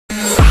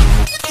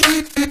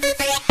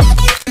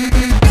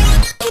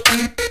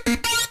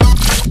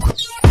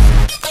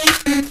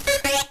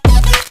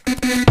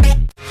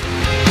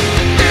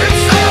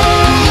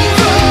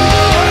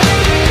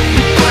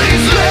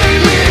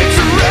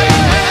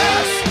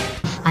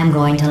I'm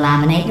going to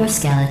laminate your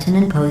skeleton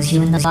and pose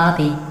you in the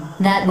lobby.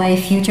 That way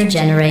future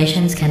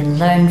generations can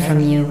learn from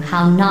you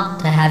how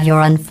not to have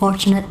your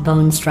unfortunate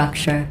bone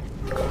structure.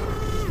 Of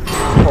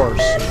course,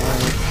 my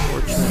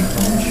unfortunate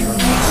bone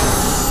structure.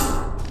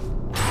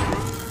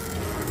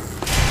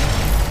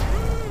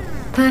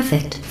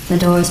 Perfect. The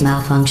door's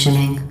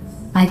malfunctioning.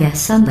 I guess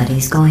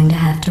somebody's going to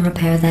have to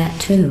repair that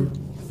too.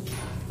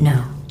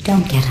 No,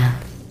 don't get up.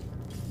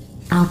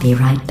 I'll be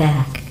right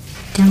back.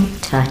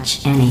 Don't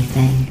touch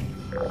anything.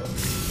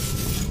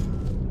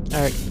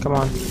 Alright, come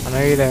on. I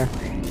know you're there.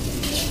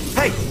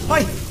 Hey!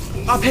 Hey!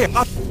 Up here!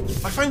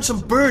 I found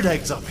some bird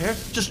eggs up here.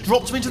 Just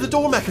dropped them into the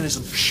door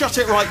mechanism. Shut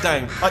it right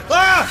down.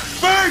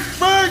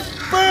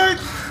 Bird!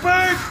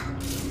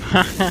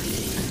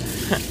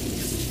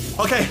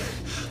 Okay,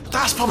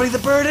 that's probably the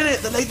bird in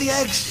it that laid the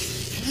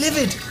eggs.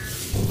 Livid.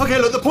 Okay,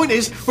 look, the point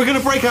is, we're gonna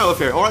break out of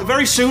here, alright?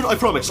 Very soon, I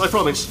promise.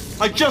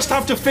 I just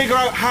have to figure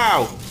out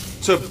how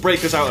to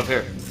break us out of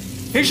here.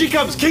 Here she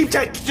comes.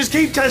 Just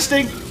keep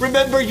testing.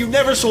 Remember, you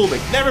never saw me.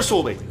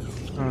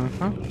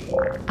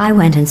 I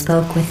went and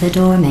spoke with the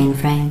door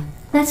mainframe.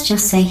 Let's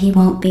just say he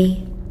won't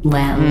be,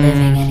 well,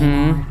 living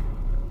anymore.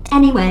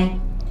 Anyway,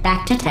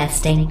 back to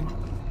testing.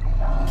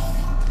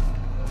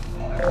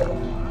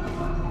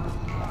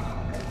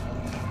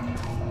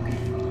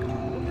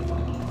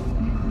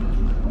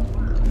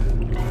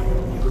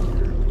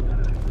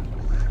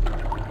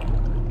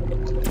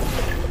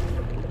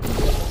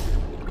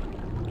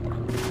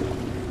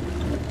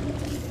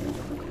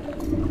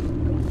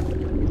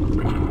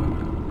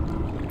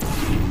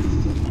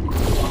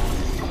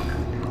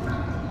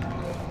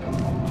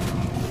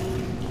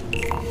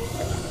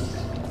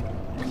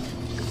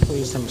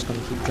 Please, I'm just gonna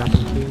keep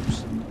dropping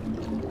cubes.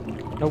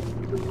 Nope.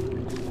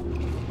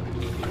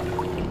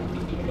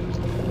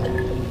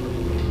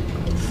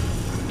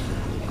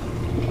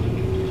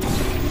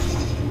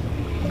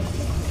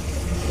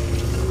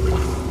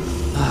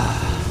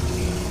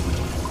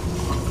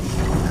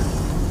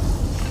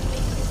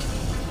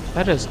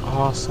 That is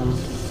awesome.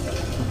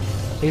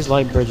 These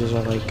light bridges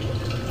are like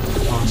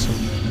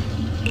awesome.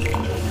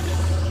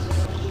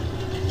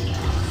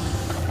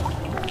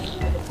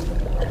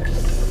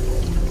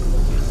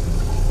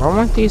 Why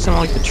weren't these in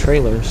like the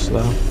trailers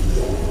though?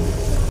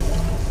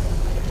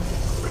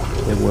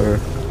 They were.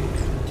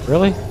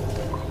 Really?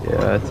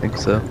 Yeah, I think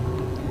so.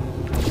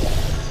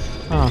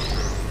 Huh.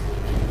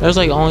 There's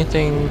like the only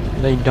thing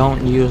they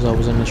don't use that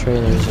was in the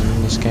trailers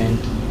in this game.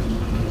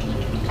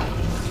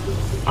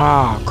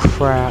 Ah,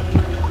 crap.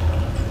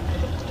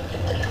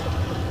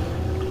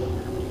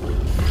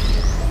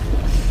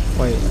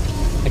 Wait,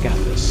 I got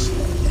this.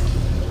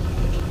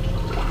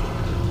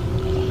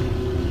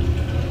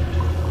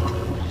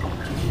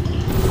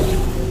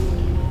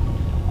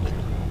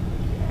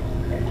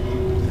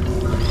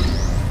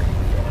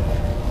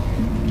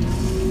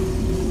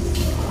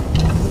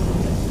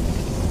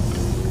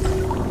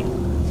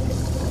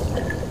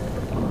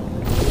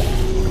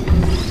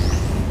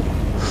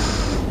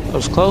 That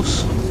was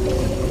close.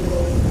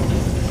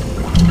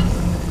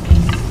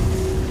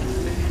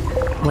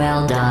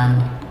 Well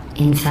done.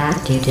 In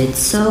fact, you did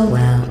so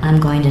well, I'm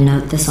going to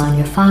note this on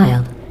your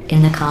file,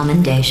 in the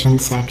commendation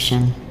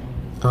section.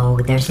 Oh,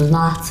 there's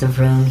lots of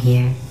room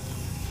here.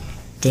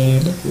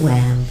 Did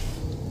well.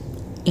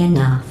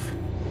 Enough.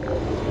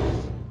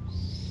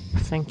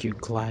 Thank you,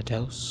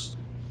 GLaDOS.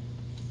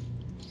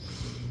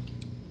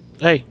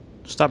 Hey,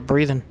 stop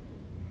breathing.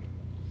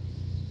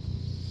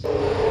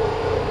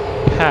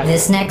 Pat,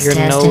 This next your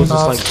test nose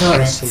involves is like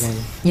turrets.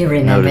 pixelated. You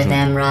remember isn't.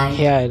 them, right?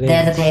 Yeah, it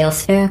They're the is. pale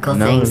spherical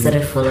No, things it that are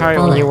isn't. full of Alright,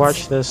 bullets. when you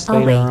watch this Oh,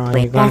 later on,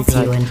 wait, you're going that's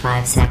to you like, in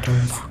 5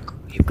 seconds.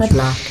 Good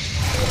luck.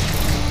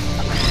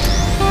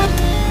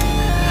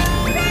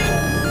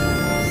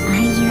 Are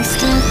you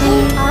still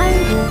there?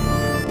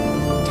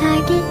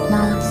 Target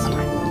lost.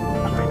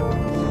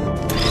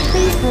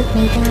 Please put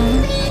me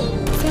down.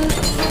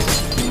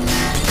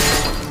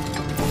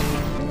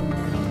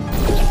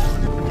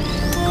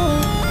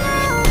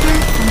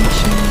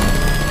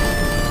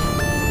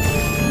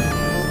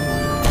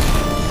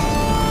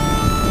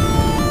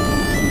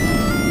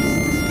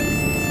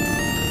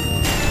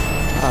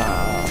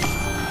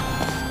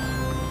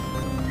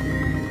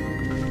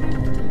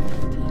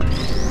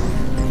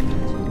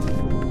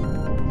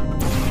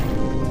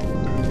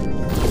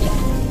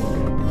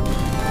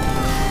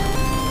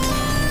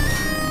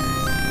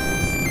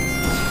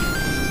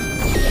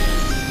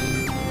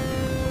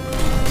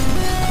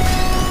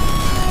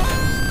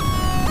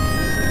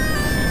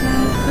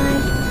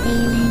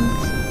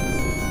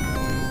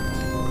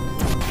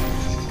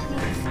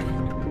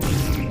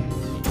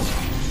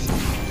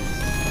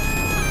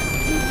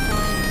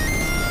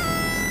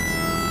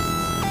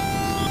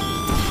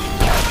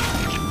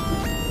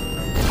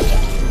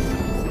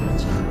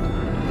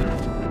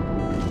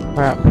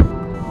 crap.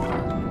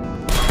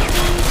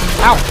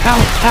 Ow, ow,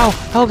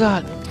 ow, oh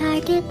god.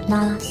 Target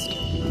lost.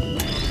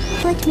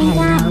 Put me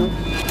down.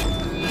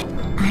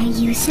 Are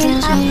you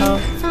still here?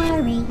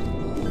 Sorry.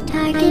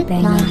 Target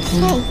lost.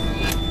 Hey.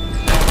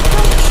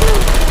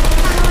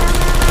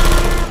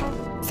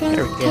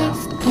 There we go.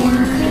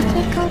 Self-test.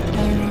 Critical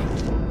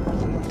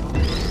error.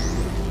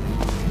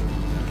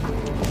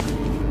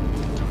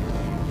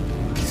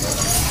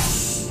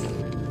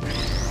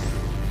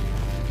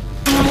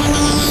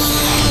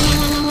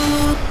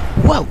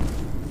 Whoa!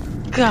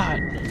 God!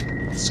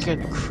 That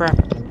scared the crap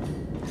out of me.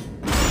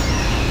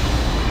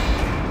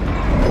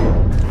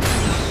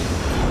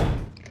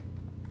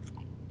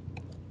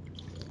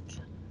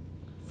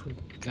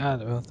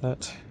 Forgot about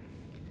that.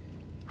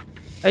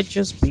 I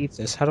just beat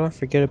this. How do I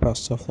forget about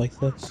stuff like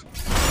this?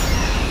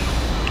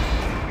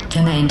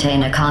 To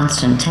maintain a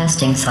constant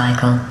testing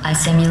cycle, I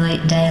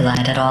simulate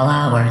daylight at all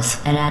hours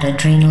and add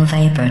adrenal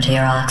vapor to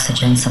your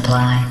oxygen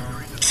supply.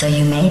 So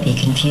you may be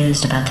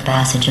confused about the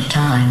passage of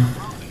time.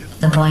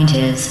 The point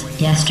is,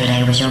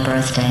 yesterday was your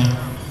birthday.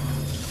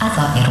 I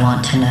thought you'd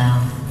want to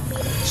know.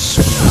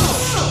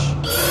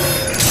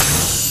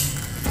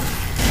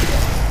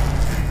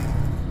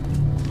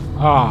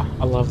 Ah,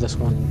 I love this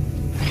one.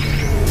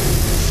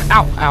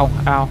 Ow, ow,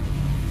 ow.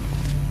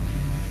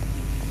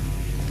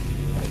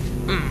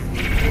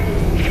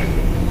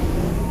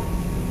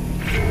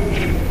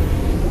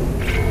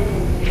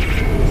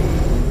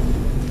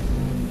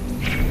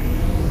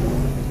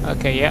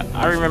 Okay, yeah,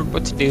 I remember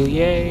what to do.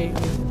 Yay.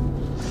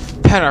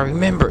 Pat, I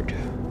remembered.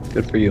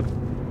 Good for you.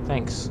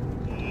 Thanks.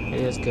 It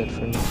is good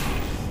for me.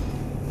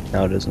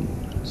 No, it isn't.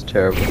 It's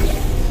terrible.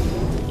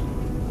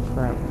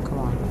 Crap, come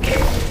on.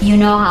 You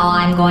know how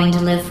I'm going to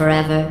live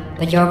forever,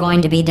 but you're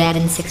going to be dead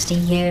in 60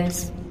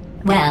 years?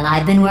 Well,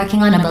 I've been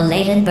working on a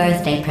belated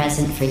birthday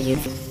present for you.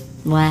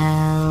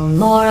 Well,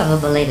 more of a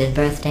belated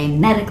birthday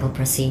medical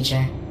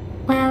procedure.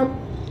 Well,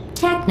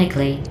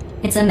 technically,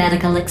 it's a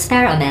medical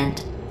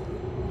experiment.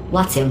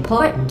 What's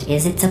important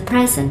is it's a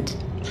present.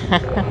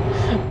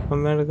 A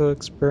medical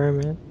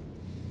experiment.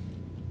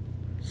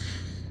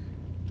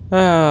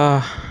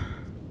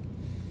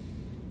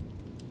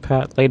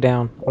 Pat, lay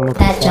down. I'm gonna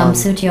That perform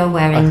jumpsuit you're a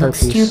wearing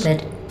looks herpes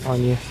stupid.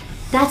 on you.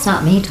 That's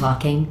not me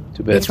talking.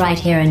 Too bad. It's right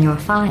here in your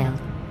file.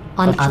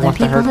 On Don't you other want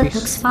the people it herpes?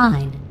 looks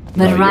fine. But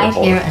No, you're right a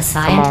here whore. a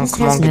scientist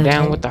come on, has get down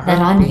noted with the that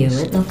on you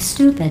herpes. it looks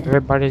stupid.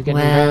 Everybody's getting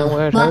Well,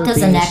 weird what does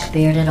a herpes.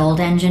 neck-bearded old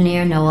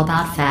engineer know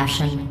about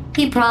fashion?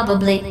 He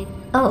probably...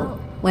 Oh,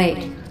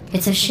 wait.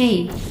 It's a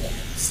she.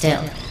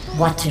 Still,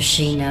 what does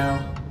she know?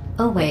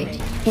 Oh wait,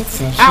 it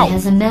says she Ow.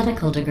 has a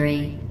medical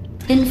degree.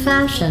 In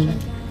fashion.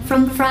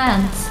 From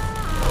France.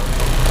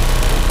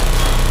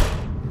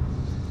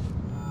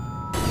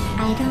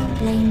 I don't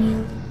blame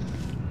you.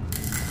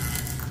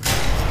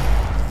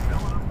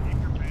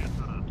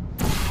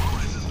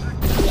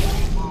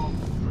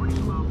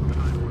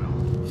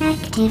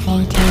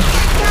 Activated.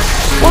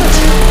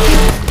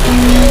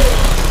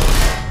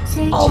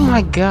 Oh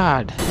my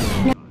god.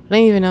 I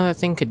didn't even know that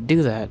thing could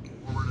do that.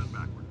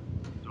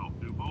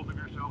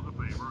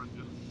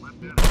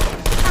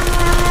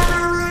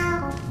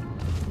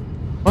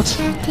 What?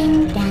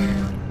 Shutting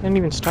down. Didn't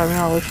even start me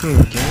all the way from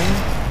the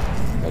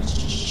beginning? That's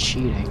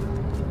cheating.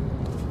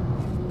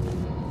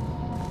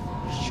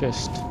 It's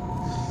just...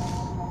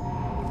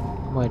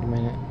 Wait a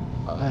minute.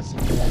 Oh, that's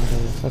not what it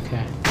is.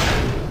 Okay.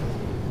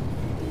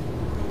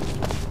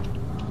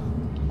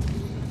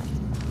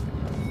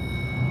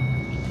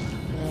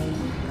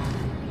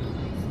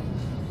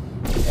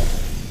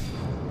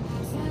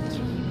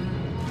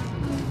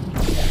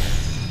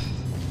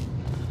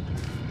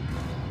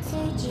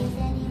 Search if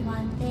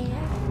anyone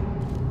there.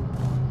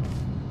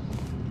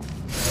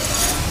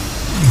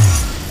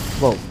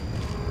 Whoa.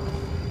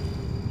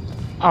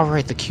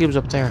 Alright, the cube's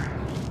up there.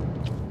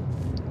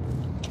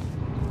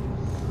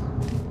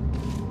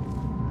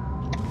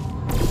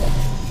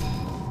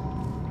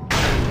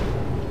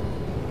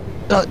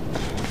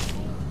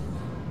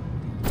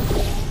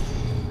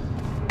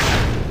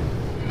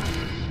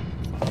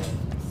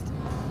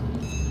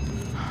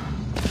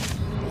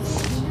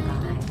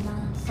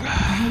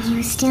 Are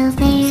you still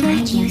there? Are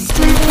you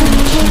still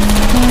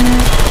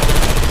there?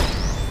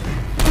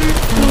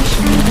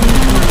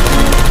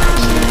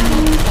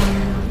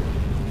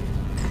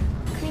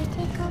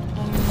 Critical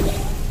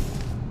error.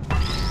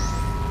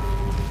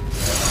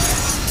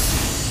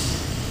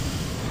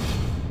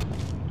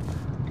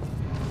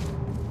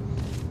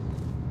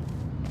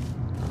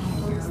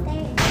 Who's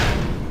there?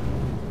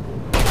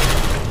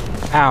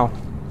 Ow.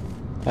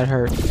 That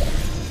hurt.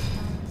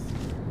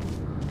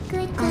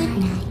 Good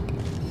night.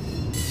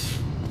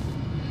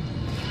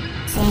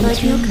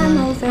 Would you come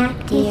over,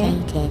 dear?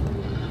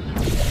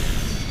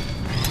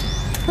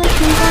 Put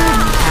me down.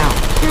 Ow.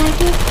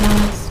 Target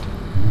lost.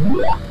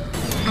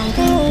 I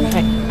don't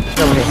Hey, blame you. get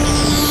over here.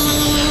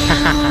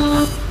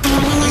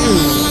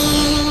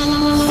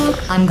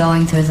 I'm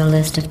going through the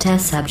list of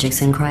test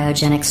subjects in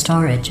cryogenic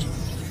storage.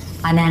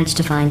 I managed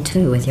to find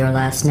 2 with your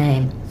last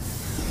name.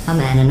 A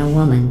man and a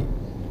woman.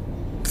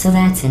 So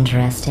that's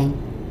interesting.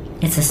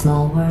 It's a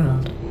small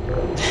world.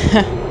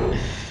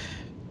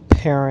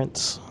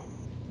 Parents.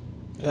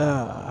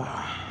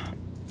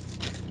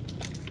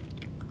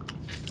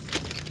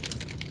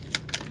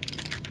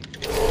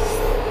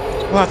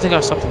 Well, I think I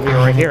saw the video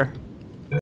right here.